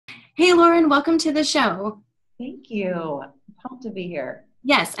Hey, Lauren, welcome to the show. Thank you. I'm pumped to be here.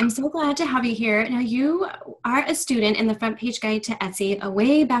 Yes, I'm so glad to have you here. Now, you are a student in the Front Page Guide to Etsy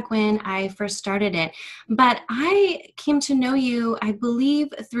way back when I first started it. But I came to know you, I believe,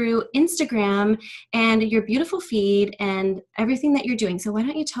 through Instagram and your beautiful feed and everything that you're doing. So why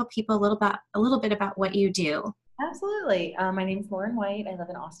don't you tell people a little bit about what you do? Absolutely. My name is Lauren White. I live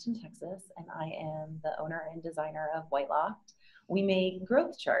in Austin, Texas, and I am the owner and designer of White Loft. We make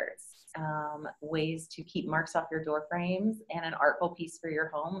growth charts, ways to keep marks off your door frames, and an artful piece for your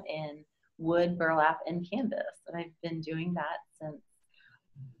home in wood, burlap, and canvas. And I've been doing that since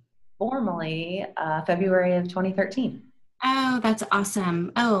formally February of 2013. Oh, that's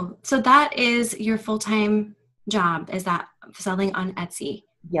awesome. Oh, so that is your full-time job, is that selling on Etsy?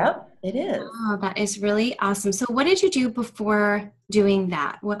 Yep, it is. Oh, that is really awesome. So what did you do before doing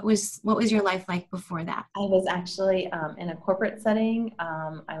that? What was your life like before that? I was actually in a corporate setting.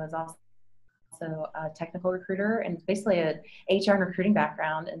 I was also a technical recruiter and basically a HR and recruiting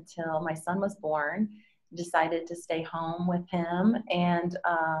background until my son was born. Decided to stay home with him and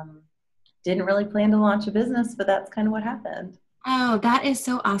didn't really plan to launch a business, but that's kind of what happened. Oh, that is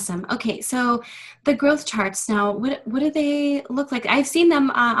so awesome. Okay, so the growth charts now, what do they look like? I've seen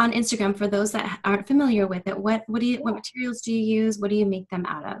them on Instagram for those that aren't familiar with it. What materials do you use? What do you make them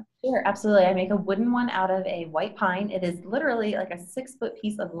out of? Sure, absolutely. I make a wooden one out of a white pine. It is literally like a 6 foot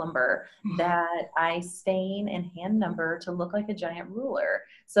piece of lumber that I stain and hand number to look like a giant ruler.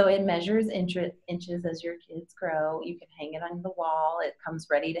 So it measures inches as your kids grow. You can hang it on the wall. It comes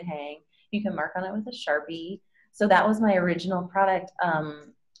ready to hang. You can mark on it with a Sharpie. So that was my original product.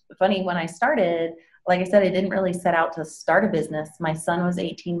 Funny, when I started, like I said, I didn't really set out to start a business. My son was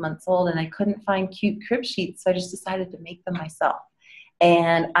 18 months old and I couldn't find cute crib sheets. So I just decided to make them myself.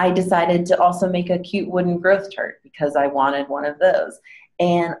 And I decided to also make a cute wooden growth chart because I wanted one of those.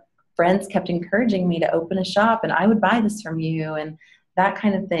 And friends kept encouraging me to open a shop and I would buy this from you and that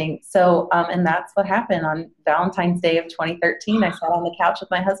kind of thing. So, and that's what happened on Valentine's Day of 2013. I sat on the couch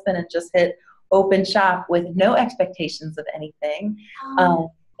with my husband and just hit open shop with no expectations of anything. Oh, Um,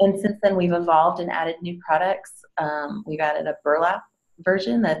 and since then, we've evolved and added new products. We've added a burlap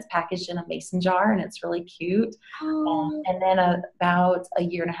version that's packaged in a mason jar and it's really cute. oh, And then about a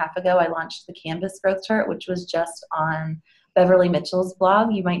year and a half ago, I launched the Canvas Growth Chart, which was just on Beverly Mitchell's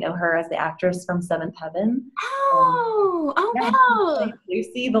blog. You might know her as the actress from Seventh Heaven. Um, oh, yeah, she oh, wow. played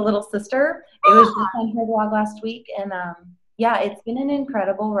Lucy, the little sister. It was just on her blog last week, and yeah, it's been an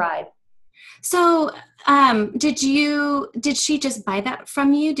incredible ride. So, did she just buy that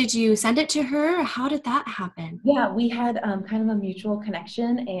from you? Did you send it to her? How did that happen? Yeah, we had kind of a mutual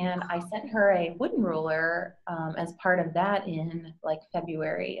connection, and I sent her a wooden ruler as part of that in like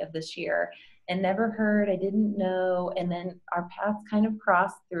February of this year, and never heard, I didn't know, and then our paths kind of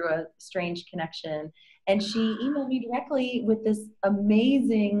crossed through a strange connection, and she emailed me directly with this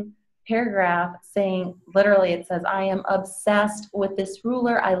amazing paragraph saying, literally, it says, "I am obsessed with this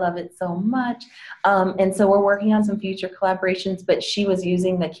ruler. I love it so much," and so we're working on some future collaborations. But she was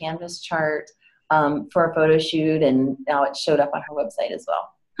using the Canvas chart for a photo shoot, and now it showed up on her website as well.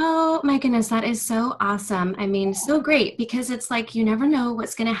 Oh my goodness, that is so awesome. I mean, so great because it's like you never know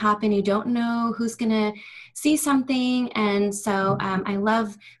what's going to happen. You don't know who's going to see something. And so I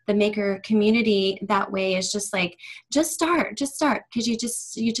love the maker community that way. Is just like, just start because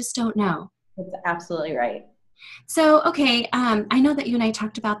you just don't know. That's absolutely right. So, okay, I know that you and I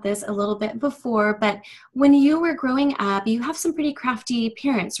talked about this a little bit before, but when you were growing up, you have some pretty crafty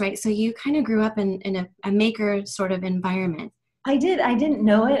parents, right? So you kind of grew up in a maker sort of environment. I did. I didn't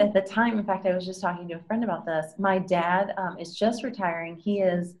know it at the time. In fact, I was just talking to a friend about this. My dad is just retiring. He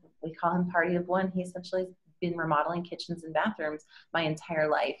is, we call him Party of One. He essentially has been remodeling kitchens and bathrooms my entire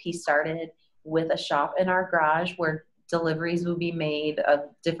life. He started with a shop in our garage where deliveries would be made of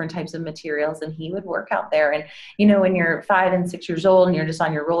different types of materials, and he would work out there. And, you know, when you're 5 and 6 years old and you're just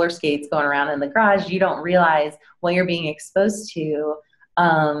on your roller skates going around in the garage, you don't realize what you're being exposed to.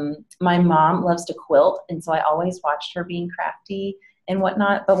 My mom loves to quilt, and so I always watched her being crafty and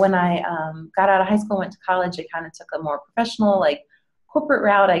whatnot. But when I got out of high school and went to college, I kind of took a more professional, like corporate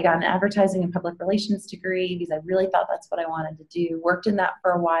route. I got an advertising and public relations degree because I really thought that's what I wanted to do. Worked in that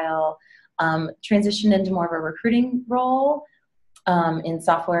for a while, transitioned into more of a recruiting role in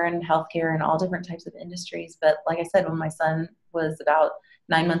software and healthcare and all different types of industries. But like I said, when my son was about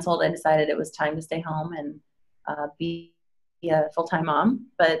 9 months old, I decided it was time to stay home and be a full-time mom.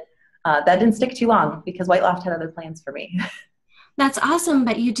 But that didn't stick too long because White Loft had other plans for me. That's awesome,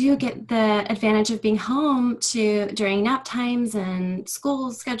 but you do get the advantage of being home to during nap times and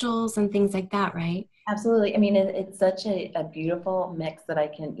school schedules and things like that, right? Absolutely. I mean, it's such a beautiful mix that I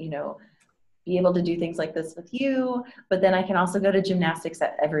can, be able to do things like this with you, but then I can also go to gymnastics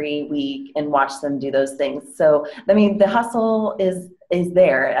every week and watch them do those things. So, I mean, the hustle is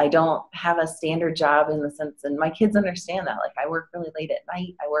there. I don't have a standard job in the sense, and my kids understand that. Like, I work really late at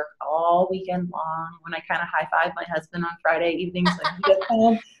night. I work all weekend long. When I kind of high five my husband on Friday evenings when he gets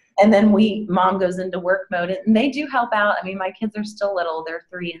home, and then mom goes into work mode, and they do help out. I mean, my kids are still little; they're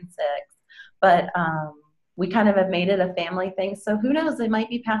 3 and 6, but we kind of have made it a family thing. So who knows? It might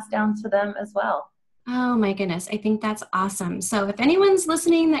be passed down to them as well. Oh my goodness. I think that's awesome. So if anyone's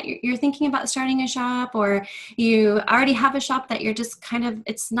listening that you're thinking about starting a shop, or you already have a shop that you're just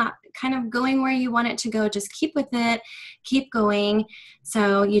it's not kind of going where you want it to go, just keep with it, keep going.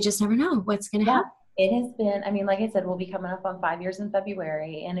 So you just never know what's going to Yeah. happen. It has been, I mean, like I said, we'll be coming up on 5 years in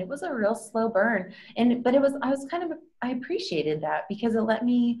February, and it was a real slow burn. But I appreciated that because it let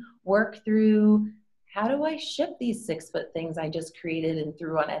me work through, how do I ship these 6 foot things I just created and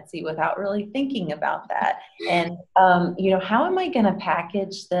threw on Etsy without really thinking about that? And, how am I going to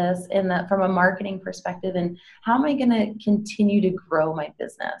package this from a marketing perspective, and how am I going to continue to grow my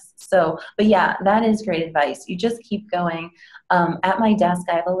business? So, but yeah, that is great advice. You just keep going. At my desk,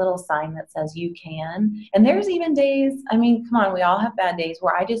 I have a little sign that says "You can." And there's even days, I mean, come on, we all have bad days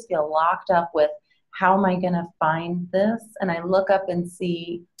where I just feel locked up with, how am I going to find this? And I look up and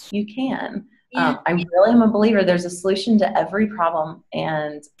see "You can." Yeah. I really am a believer there's a solution to every problem.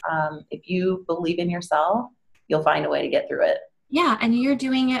 And if you believe in yourself, you'll find a way to get through it. Yeah, and you're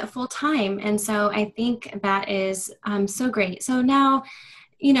doing it full time. And so I think that is so great. So now,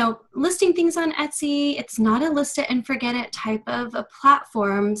 listing things on Etsy, it's not a list it and forget it type of a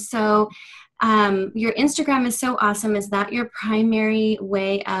platform. So your Instagram is so awesome. Is that your primary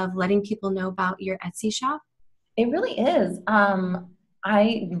way of letting people know about your Etsy shop? It really is.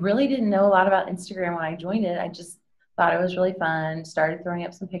 I really didn't know a lot about Instagram when I joined it. I just thought it was really fun, started throwing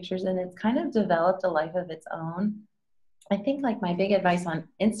up some pictures, and it's kind of developed a life of its own. I think like my big advice on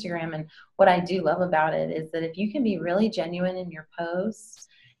Instagram, and what I do love about it, is that if you can be really genuine in your posts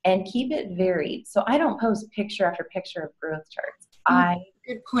and keep it varied. So I don't post picture after picture of growth charts.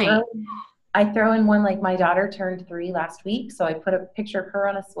 Good point. I throw in one, like my daughter turned 3 last week, so I put a picture of her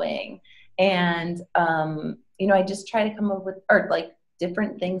on a swing. And, I just try to come up with, or like,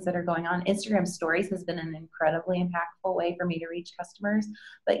 different things that are going on. Instagram stories has been an incredibly impactful way for me to reach customers.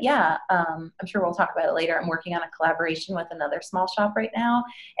 But yeah, I'm sure we'll talk about it later. I'm working on a collaboration with another small shop right now,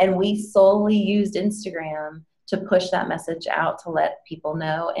 and we solely used Instagram to push that message out to let people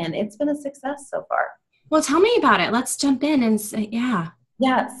know. And it's been a success so far. Well, tell me about it. Let's jump in and say, yeah.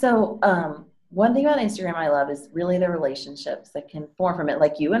 Yeah. So one thing about Instagram I love is really the relationships that can form from it,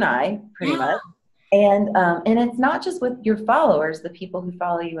 like you and I, pretty much. And it's not just with your followers, the people who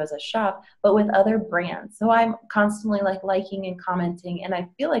follow you as a shop, but with other brands. So I'm constantly liking and commenting, and I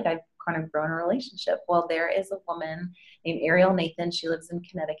feel like I've kind of grown a relationship. Well, there is a woman named Ariel Nathan. She lives in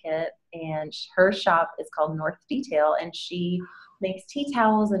Connecticut, and her shop is called North Detail, and she makes tea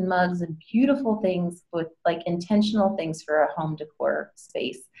towels and mugs and beautiful things with like intentional things for a home decor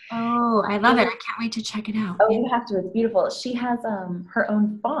space. Oh, I love it. I can't wait to check it out. Oh, you have to. It's beautiful. She has her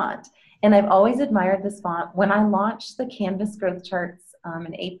own font, and I've always admired this font. When I launched the Canvas growth charts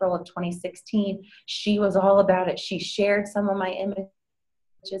in April of 2016, she was all about it. She shared some of my images,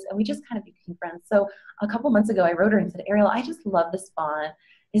 and we just kind of became friends. So a couple months ago, I wrote her and said, Ariel, I just love this font.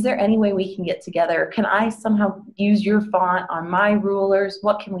 Is there any way we can get together? Can I somehow use your font on my rulers?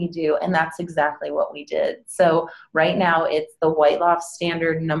 What can we do? And that's exactly what we did. So right now it's the White Loft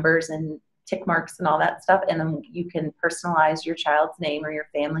standard numbers and tick marks and all that stuff. And then you can personalize your child's name or your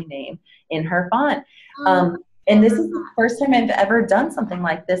family name in her font. And this is the first time I've ever done something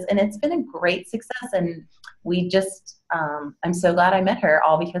like this. And it's been a great success. And we just, I'm so glad I met her,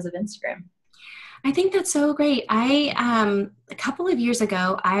 all because of Instagram. I think that's so great. A couple of years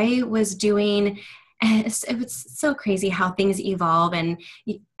ago, I was doing, it was so crazy how things evolve, and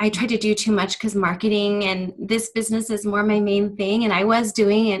I tried to do too much because marketing and this business is more my main thing, and I was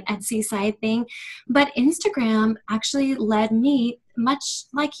doing an Etsy side thing, but Instagram actually led me, much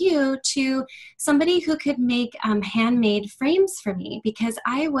like you, to somebody who could make handmade frames for me, because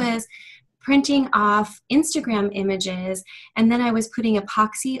I was printing off Instagram images, and then I was putting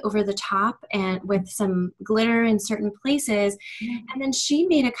epoxy over the top and with some glitter in certain places. And then she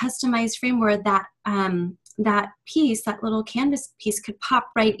made a customized frame where that piece, that little canvas piece, could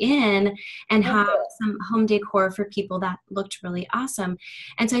pop right in and have some home decor for people. That looked really awesome.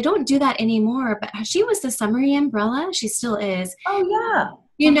 And so I don't do that anymore, but she was the Summery Umbrella. She still is. Oh, yeah.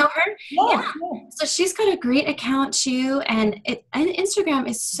 You know her? Yeah. So she's got a great account too. And Instagram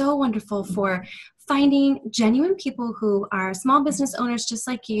is so wonderful for finding genuine people who are small business owners just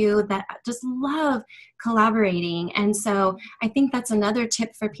like you that just love collaborating. And so I think that's another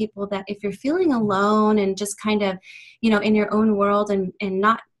tip for people, that if you're feeling alone and just kind of, in your own world and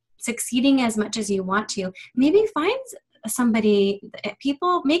not succeeding as much as you want to, maybe find somebody.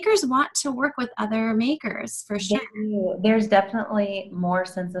 Makers want to work with other makers for sure. There's definitely more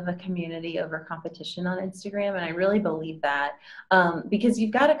sense of a community over competition on Instagram, and I really believe that, because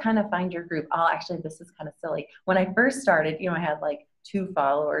you've got to kind of find your group. This is kind of silly. When I first started, I had like 2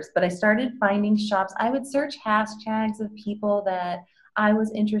 followers, but I started finding shops. I would search hashtags of people that I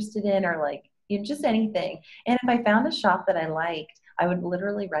was interested in, or like just anything. And if I found a shop that I liked, I would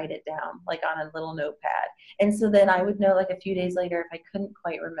literally write it down like on a little notepad. And so then I would know like a few days later, if I couldn't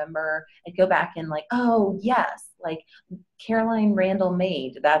quite remember, I'd go back and like, oh yes, like Caroline Randall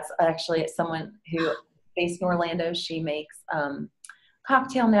Made. That's actually someone who based in Orlando. She makes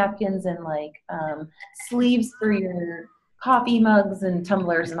cocktail napkins and like sleeves for your coffee mugs and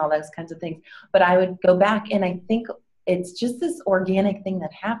tumblers and all those kinds of things. But I would go back, and I think it's just this organic thing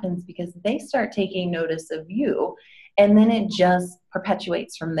that happens because they start taking notice of you. And then it just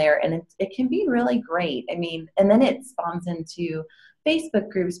perpetuates from there. And it can be really great. I mean, and then it spawns into Facebook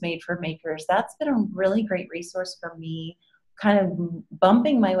groups made for makers. That's been a really great resource for me, kind of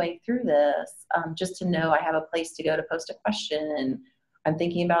bumping my way through this, just to know I have a place to go to post a question. And I'm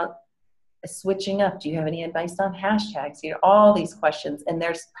thinking about switching up. Do you have any advice on hashtags? All these questions, and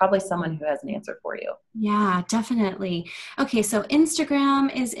there's probably someone who has an answer for you. Yeah, definitely. Okay, so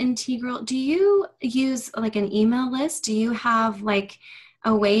Instagram is integral. Do you use like an email list? Do you have like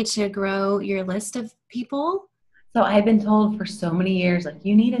a way to grow your list of people? So I've been told for so many years, like,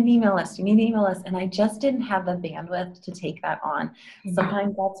 you need an email list, and I just didn't have the bandwidth to take that on.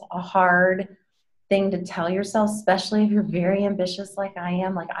 Sometimes that's a hard thing to tell yourself, especially if you're very ambitious like I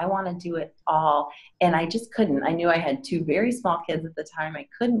am. Like, I want to do it all, and I just couldn't. I knew I had 2 very small kids at the time. I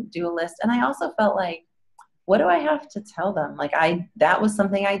couldn't do a list, and I also felt like, what do I have to tell them? Like, that was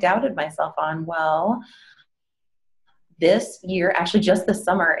something I doubted myself on. Well, this year, actually just this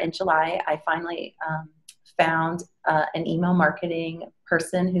summer in July, I finally found an email marketing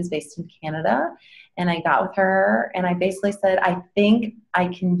person who's based in Canada, and I got with her, and I basically said, I think I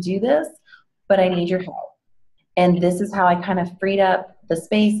can do this, but I need your help. And this is how I kind of freed up the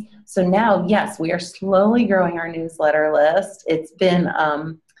space. So now, yes, we are slowly growing our newsletter list. It's been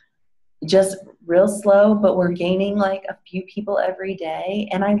just real slow, but we're gaining like a few people every day.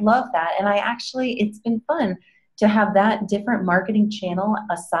 And I love that. And it's been fun to have that different marketing channel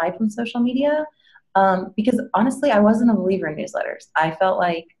aside from social media. Because honestly, I wasn't a believer in newsletters. I felt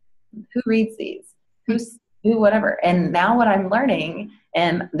like, who reads these? Who whatever. And now what I'm learning,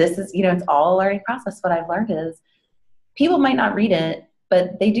 and this is, it's all a learning process. What I've learned is people might not read it,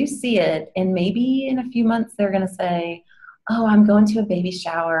 but they do see it. And maybe in a few months, they're going to say, oh, I'm going to a baby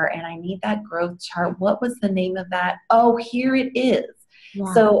shower and I need that growth chart. What was the name of that? Oh, here it is.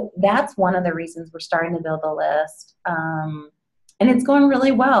 Yeah. So that's one of the reasons we're starting to build a list. And it's going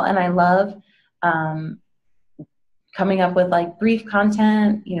really well. And I love coming up with like brief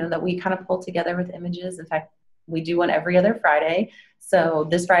content, that we kind of pull together with images. In fact, we do one every other Friday. So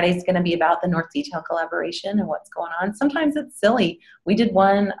this Friday is going to be about the North Detail collaboration and what's going on. Sometimes it's silly. We did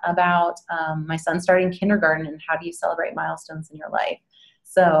one about my son starting kindergarten and how do you celebrate milestones in your life.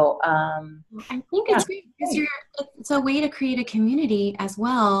 So I think it's great because it's a way to create a community as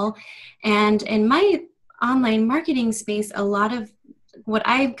well. And in my online marketing space, a lot of what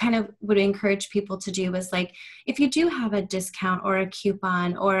I kind of would encourage people to do is like, if you do have a discount or a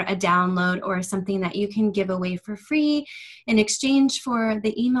coupon or a download or something that you can give away for free in exchange for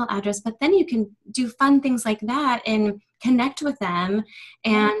the email address, but then you can do fun things like that and connect with them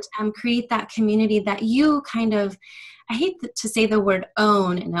and create that community that you kind of, I hate to say the word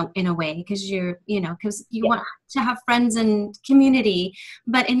own in a way, because you want to have friends and community,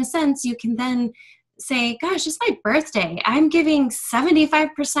 but in a sense you can then say, gosh, it's my birthday. I'm giving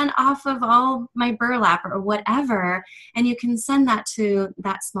 75% off of all my burlap or whatever. And you can send that to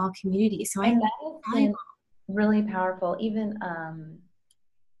that small community. So that has been really powerful. Even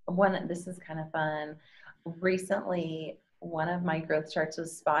this is kind of fun. Recently, one of my growth charts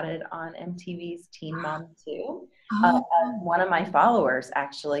was spotted on MTV's Teen Mom 2. One of my followers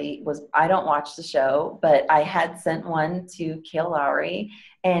actually I don't watch the show, but I had sent one to Kale Lowry,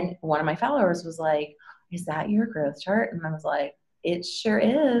 and one of my followers was like, is that your growth chart? And I was like, it sure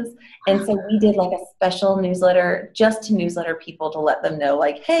is. And so we did like a special newsletter just to newsletter people to let them know,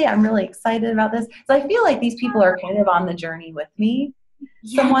 like, hey, I'm really excited about this. So I feel like these people are kind of on the journey with me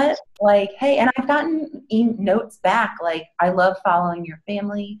somewhat. Like, hey, and I've gotten notes back like, I love following your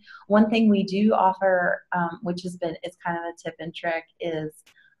family. One thing we do offer, which is kind of a tip and trick, is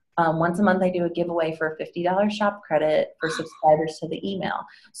once a month I do a giveaway for a $50 shop credit for subscribers to the email.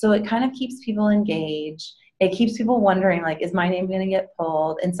 So it kind of keeps people engaged. It keeps people wondering, like, is my name going to get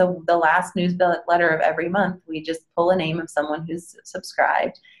pulled? And so the last newsletter of every month, we just pull a name of someone who's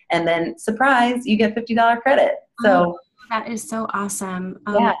subscribed, and then surprise, you get $50 credit. So that is so awesome.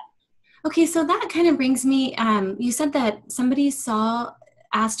 Yeah. Okay, so that kind of brings me, you said that somebody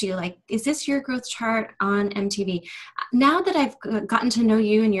asked you, like, is this your growth chart on MTV? Now that I've gotten to know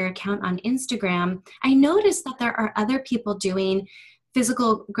you and your account on Instagram, I noticed that there are other people doing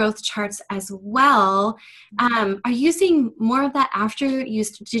physical growth charts as well. Are you seeing more of that after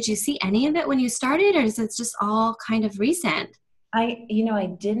did you see any of it when you started, or is it just all kind of recent? I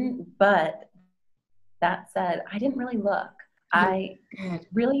didn't, but that said, I didn't really look. I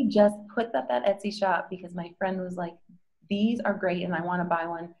really just put up that Etsy shop because my friend was like, these are great and I want to buy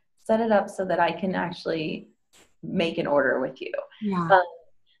one. Set it up so that I can actually make an order with you. Yeah.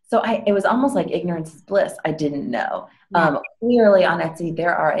 So it was almost like ignorance is bliss. I didn't know. Yeah. Clearly on Etsy,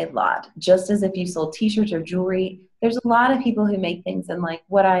 there are a lot. Just as if you sold t-shirts or jewelry, there's a lot of people who make things. And like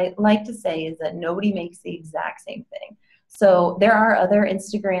what I like to say is that nobody makes the exact same thing. So there are other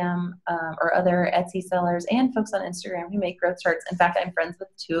Instagram or other Etsy sellers and folks on Instagram who make growth charts. In fact, I'm friends with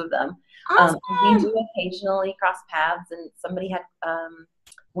 2 of them. Awesome. We do occasionally cross paths, and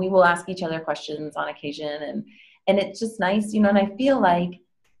we will ask each other questions on occasion. And it's just nice, and I feel like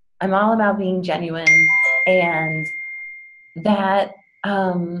I'm all about being genuine, and that,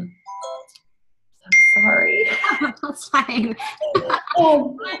 I'm sorry. That's fine.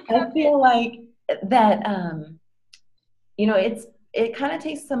 I feel like that, it kind of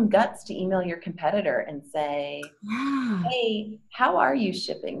takes some guts to email your competitor and say, hey, how are you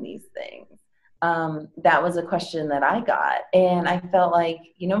shipping these things? That was a question that I got. And I felt like,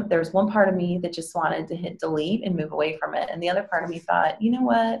 there's one part of me that just wanted to hit delete and move away from it. And the other part of me thought, you know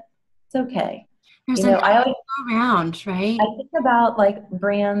what? It's okay. I always go around, right? I think about like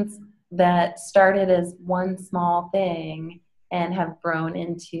brands that started as one small thing and have grown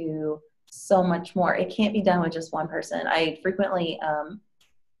into so much more. It can't be done with just one person. I frequently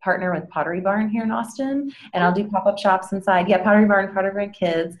partner with Pottery Barn here in Austin, and I'll do pop-up shops inside. Yeah, Pottery Barn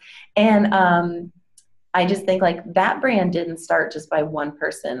Kids. And I just think like that brand didn't start just by one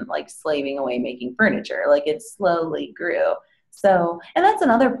person like slaving away making furniture. Like it slowly grew. So, and that's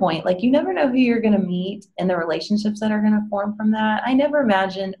another point. Like you never know who you're going to meet and the relationships that are going to form from that. I never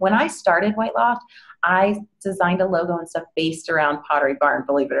imagined when I started White Loft, I designed a logo and stuff based around Pottery Barn,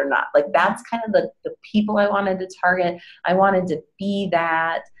 believe it or not. Like that's kind of the people I wanted to target. I wanted to be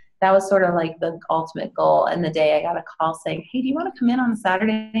that. That was sort of like the ultimate goal. And the day I got a call saying, hey, do you want to come in on a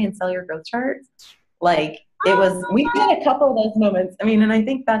Saturday and sell your growth charts? Like we had a couple of those moments. I mean, and I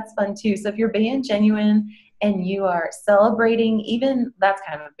think that's fun too. So if you're being genuine and you are celebrating, even that's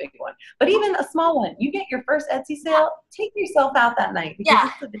kind of a big one, but even a small one, you get your first Etsy sale, take yourself out that night.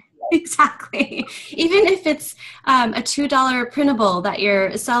 Yeah, exactly. Even if it's a $2 printable that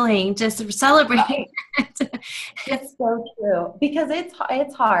you're selling, just celebrate. It's so true because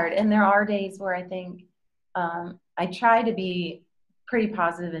it's hard. And there are days where I think I try to be pretty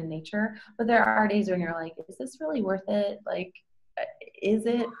positive in nature, but there are days when you're like, is this really worth it? Like, is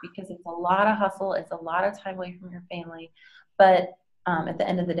it? Because it's a lot of hustle. It's a lot of time away from your family. But at the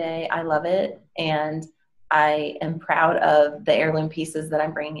end of the day, I love it. And I am proud of the heirloom pieces that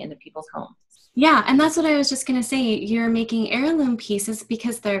I'm bringing into people's homes. Yeah. And that's what I was just going to say. You're making heirloom pieces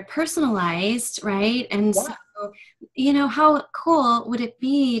because they're personalized, right? And yeah. So, how cool would it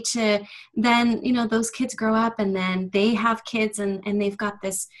be to then, those kids grow up and then they have kids and they've got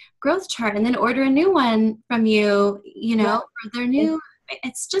this growth chart and then order a new one from you, for their new.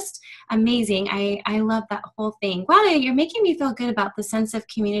 It's just amazing. I love that whole thing. Wow, you're making me feel good about the sense of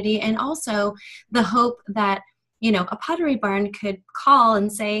community and also the hope that, a Pottery Barn could call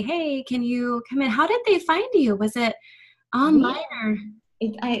and say, hey, can you come in? How did they find you? Was it online or?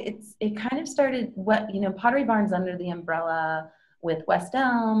 It kind of started Pottery Barn's under the umbrella with West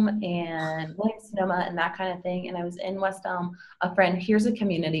Elm and Williams Sonoma and that kind of thing. And I was in West Elm, here's a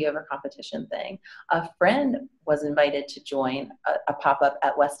community over competition thing. A friend was invited to join a pop-up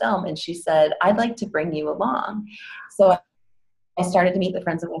at West Elm and she said, I'd like to bring you along. So I started to meet the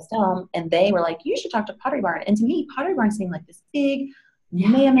friends at West Elm and they were like, you should talk to Pottery Barn. And to me, Pottery Barn seemed like this big,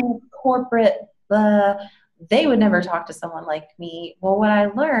 mammoth corporate, they would never talk to someone like me. Well, what I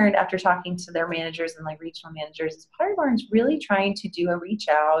learned after talking to their managers and like regional managers is Pottery Barn's really trying to do a reach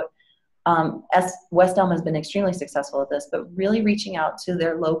out. As West Elm has been extremely successful at this, but really reaching out to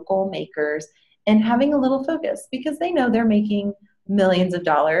their local makers and having a little focus because they know they're making millions of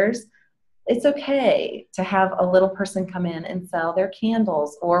dollars. It's okay to have a little person come in and sell their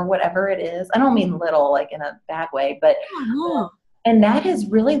candles or whatever it is. I don't mean little like in a bad way, but Yeah, no. and that has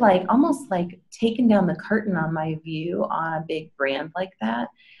really like almost like taken down the curtain on my view on a big brand like that.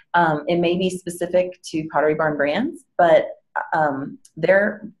 It may be specific to Pottery Barn brands, but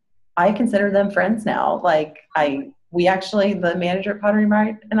they're, I consider them friends now. Like we actually, the manager at Pottery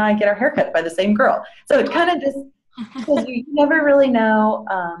Barn and I get our haircut by the same girl. So it kind of just, because you never really know.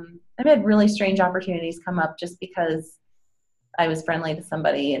 I've had really strange opportunities come up just because I was friendly to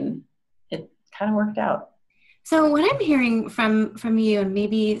somebody and it kind of worked out. So what I'm hearing from you and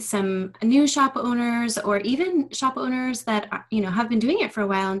maybe some new shop owners or even shop owners that have been doing it for a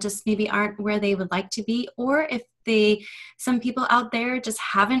while and just maybe aren't where they would like to be, or if some people out there just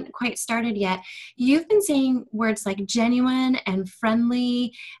haven't quite started yet, you've been saying words like genuine and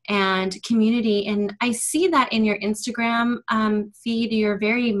friendly and community, and I see that in your Instagram feed. You're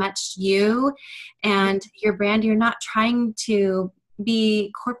very much you and your brand. You're not trying to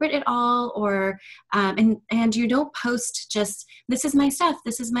be corporate at all, or and you don't post just this is my stuff,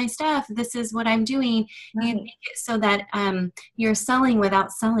 this is what I'm doing. Right. You make it so that you're selling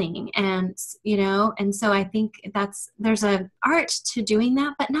without selling, and and so I think there's a art to doing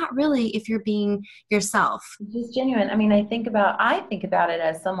that, but not really if you're being yourself. Just genuine. I mean, I think about it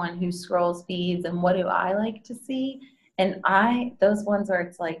as someone who scrolls feeds and what do I like to see, and those ones where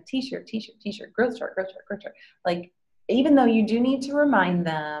it's like t-shirt, growth chart, like, even though you do need to remind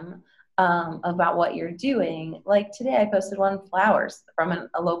them about what you're doing. Like today I posted one flowers from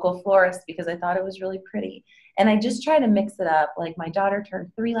a local florist because I thought it was really pretty. And I just try to mix it up. Like my daughter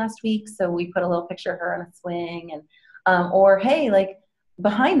turned 3 last week, so we put a little picture of her on a swing. And or hey, like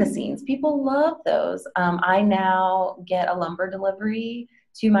behind the scenes, people love those. I now get a lumber delivery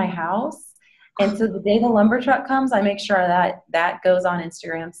to my house. And so the day the lumber truck comes, I make sure that goes on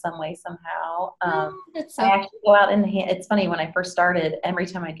Instagram some way, somehow. That's so I actually go out and it's funny, when I first started, every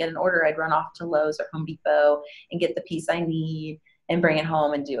time I get an order, I'd run off to Lowe's or Home Depot and get the piece I need and bring it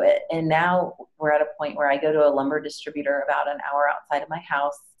home and do it. And now we're at a point where I go to a lumber distributor about an hour outside of my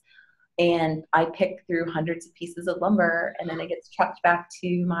house, and I pick through hundreds of pieces of lumber, and then it gets trucked back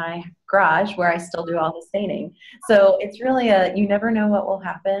to my garage where I still do all the staining. So it's really you never know what will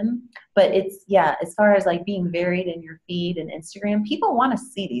happen, but as far as like being varied in your feed and Instagram, people want to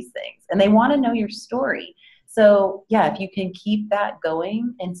see these things and they want to know your story. So yeah, if you can keep that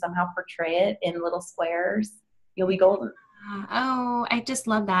going and somehow portray it in little squares, you'll be golden. Oh, I just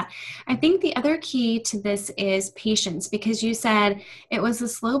love that. I think the other key to this is patience, because you said it was a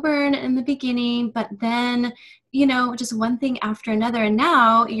slow burn in the beginning, but then, just one thing after another. And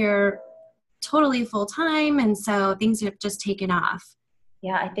now you're totally full time. And so things have just taken off.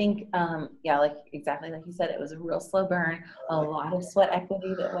 Yeah, I think, like exactly like you said, it was a real slow burn, a lot of sweat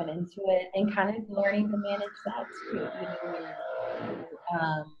equity that went into it, and kind of learning to manage that too.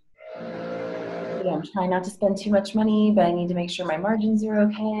 I'm trying not to spend too much money, but I need to make sure my margins are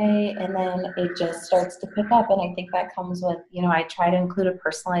okay. And then it just starts to pick up. And I think that comes with, I try to include a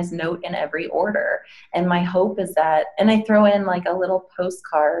personalized note in every order. And my hope is that, and I throw in like a little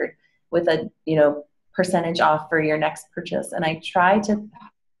postcard with a, percentage off for your next purchase. And I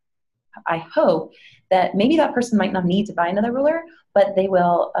hope that maybe that person might not need to buy another ruler, but they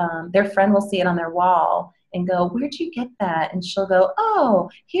will, their friend will see it on their wall and go, where'd you get that? And she'll go, oh,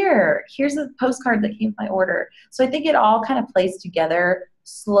 here's a postcard that came with my order. So I think it all kind of plays together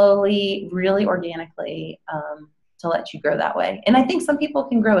slowly, really organically, to let you grow that way. And I think some people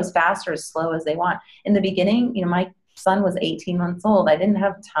can grow as fast or as slow as they want. In the beginning, my son was 18 months old. I didn't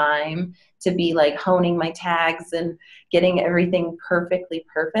have time to be like honing my tags and getting everything perfectly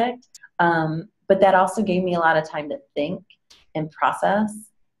perfect. But that also gave me a lot of time to think and process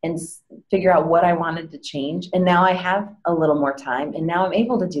and figure out what I wanted to change. And now I have a little more time, and now I'm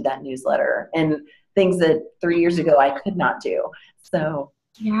able to do that newsletter and things that 3 years ago I could not do. So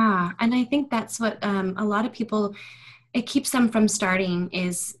yeah, and I think that's what a lot of people, it keeps them from starting,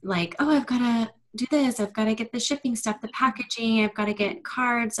 is like, oh, I've got to do this, I've got to get the shipping stuff, the packaging, I've got to get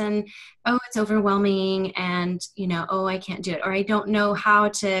cards, and oh, it's overwhelming, and oh, I can't do it, or I don't know how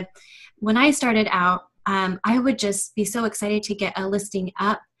to. When I started out, I would just be so excited to get a listing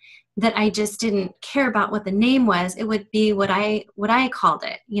up that I just didn't care about what the name was. It would be what I called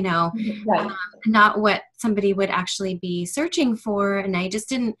it, right. Not what somebody would actually be searching for. And I just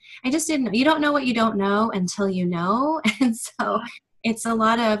didn't know. You don't know what you don't know until you know. And so it's a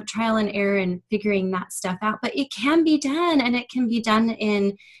lot of trial and error and figuring that stuff out, but it can be done, and it can be done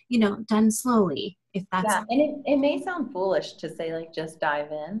done slowly. If that's and it may sound foolish to say like just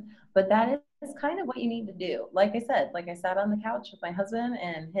dive in, but that is kind of what you need to do. Like I said, like I sat on the couch with my husband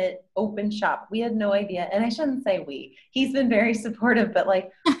and hit open shop. We had no idea, and I shouldn't say we. He's been very supportive, but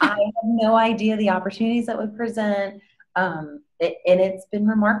like I had no idea the opportunities that would present. And it's been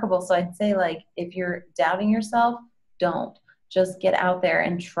remarkable. So I'd say, like, if you're doubting yourself, don't. Just get out there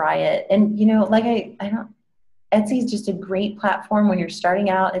and try it. And like I don't. Etsy is just a great platform when you're starting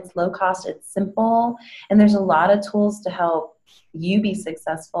out. It's low cost, it's simple, and there's a lot of tools to help you be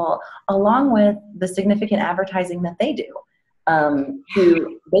successful, along with the significant advertising that they do.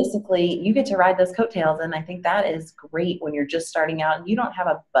 To basically, you get to ride those coattails, and I think that is great when you're just starting out and you don't have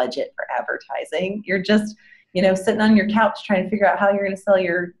a budget for advertising. You're just sitting on your couch trying to figure out how you're going to sell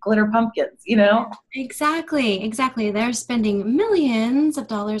your glitter pumpkins, Exactly. They're spending millions of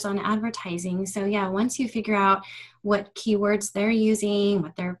dollars on advertising. So yeah, once you figure out what keywords they're using,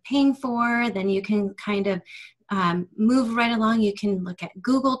 what they're paying for, then you can kind of move right along. You can look at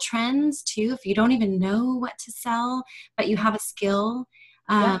Google Trends too. If you don't even know what to sell, but you have a skill,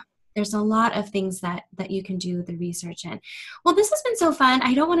 Yeah. there's a lot of things that you can do the research in. Well, this has been so fun.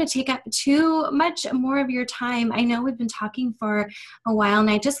 I don't want to take up too much more of your time. I know we've been talking for a while, and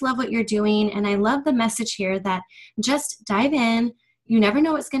I just love what you're doing. And I love the message here that just dive in. You never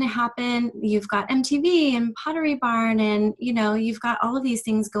know what's going to happen. You've got MTV and Pottery Barn, and you've got all of these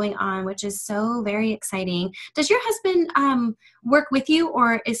things going on, which is so very exciting. Does your husband work with you,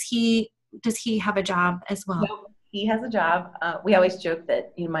 or does he have a job as well? Nope. He has a job. We always joke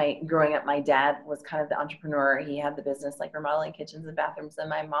that growing up, my dad was kind of the entrepreneur. He had the business, like remodeling kitchens and bathrooms, and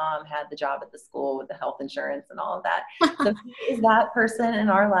my mom had the job at the school with the health insurance and all of that. So he is that person in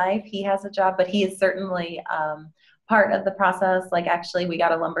our life. He has a job, but he is certainly part of the process. Like, actually, we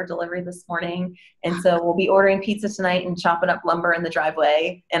got a lumber delivery this morning, and so we'll be ordering pizza tonight and chopping up lumber in the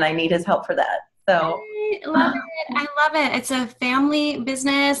driveway, and I need his help for that. So I love it. I love it. It's a family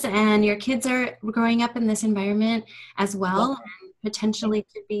business, and your kids are growing up in this environment as well, and potentially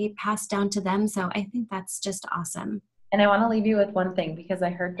could be passed down to them. So I think that's just awesome. And I want to leave you with one thing, because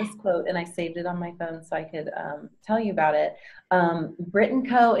I heard this quote and I saved it on my phone so I could tell you about it. Brit &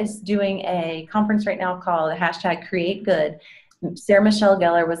 Co. is doing a conference right now called #CreateGood. Sarah Michelle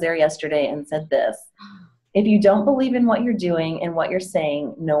Gellar was there yesterday and said this: if you don't believe in what you're doing and what you're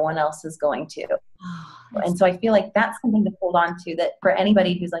saying, no one else is going to. And so I feel like that's something to hold on to, that for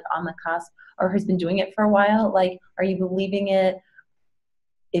anybody who's like on the cusp or who's been doing it for a while, like, are you believing it?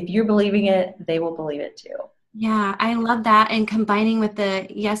 If you're believing it, they will believe it too. Yeah, I love that. And combining with the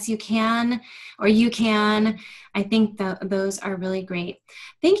yes, you can, or you can, I think those are really great.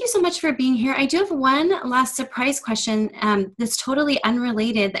 Thank you so much for being here. I do have one last surprise question that's totally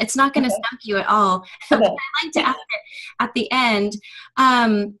unrelated. It's not going to stump you at all. Okay. I like to ask it at the end.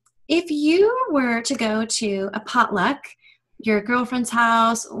 If you were to go to a potluck, your girlfriend's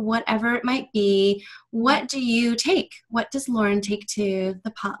house, whatever it might be, what do you take? What does Lauren take to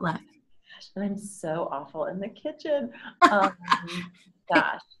the potluck? And I'm so awful in the kitchen.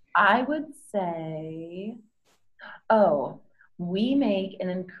 Gosh, I would say, we make an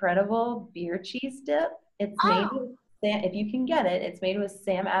incredible beer cheese dip. It's made with, if you can get it, it's made with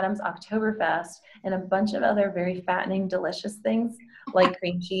Sam Adams Oktoberfest and a bunch of other very fattening, delicious things like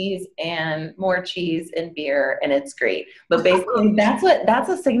cream cheese and more cheese and beer, and it's great. But basically, that's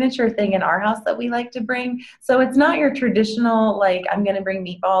a signature thing in our house that we like to bring. So it's not your traditional, like, I'm going to bring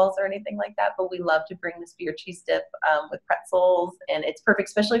meatballs or anything like that, but we love to bring this beer cheese dip with pretzels, and it's perfect,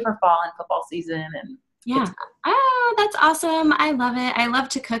 especially for fall and football season. And yeah. Oh, that's awesome. I love it. I love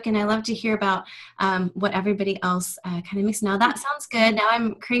to cook, and I love to hear about what everybody else kind of makes. Now that sounds good. Now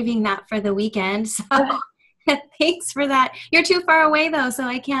I'm craving that for the weekend. So thanks for that. You're too far away though, so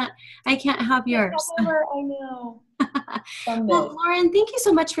I can't have yours. I know. Well, Lauren, thank you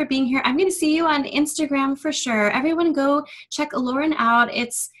so much for being here. I'm going to see you on Instagram for sure. Everyone go check Lauren out.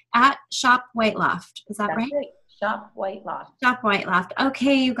 It's at Shop White Loft. Is that right? Shop White Loft. Shop White Loft.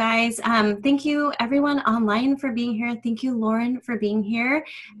 Okay, you guys. Thank you everyone online for being here. Thank you, Lauren, for being here.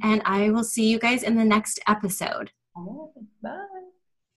 And I will see you guys in the next episode.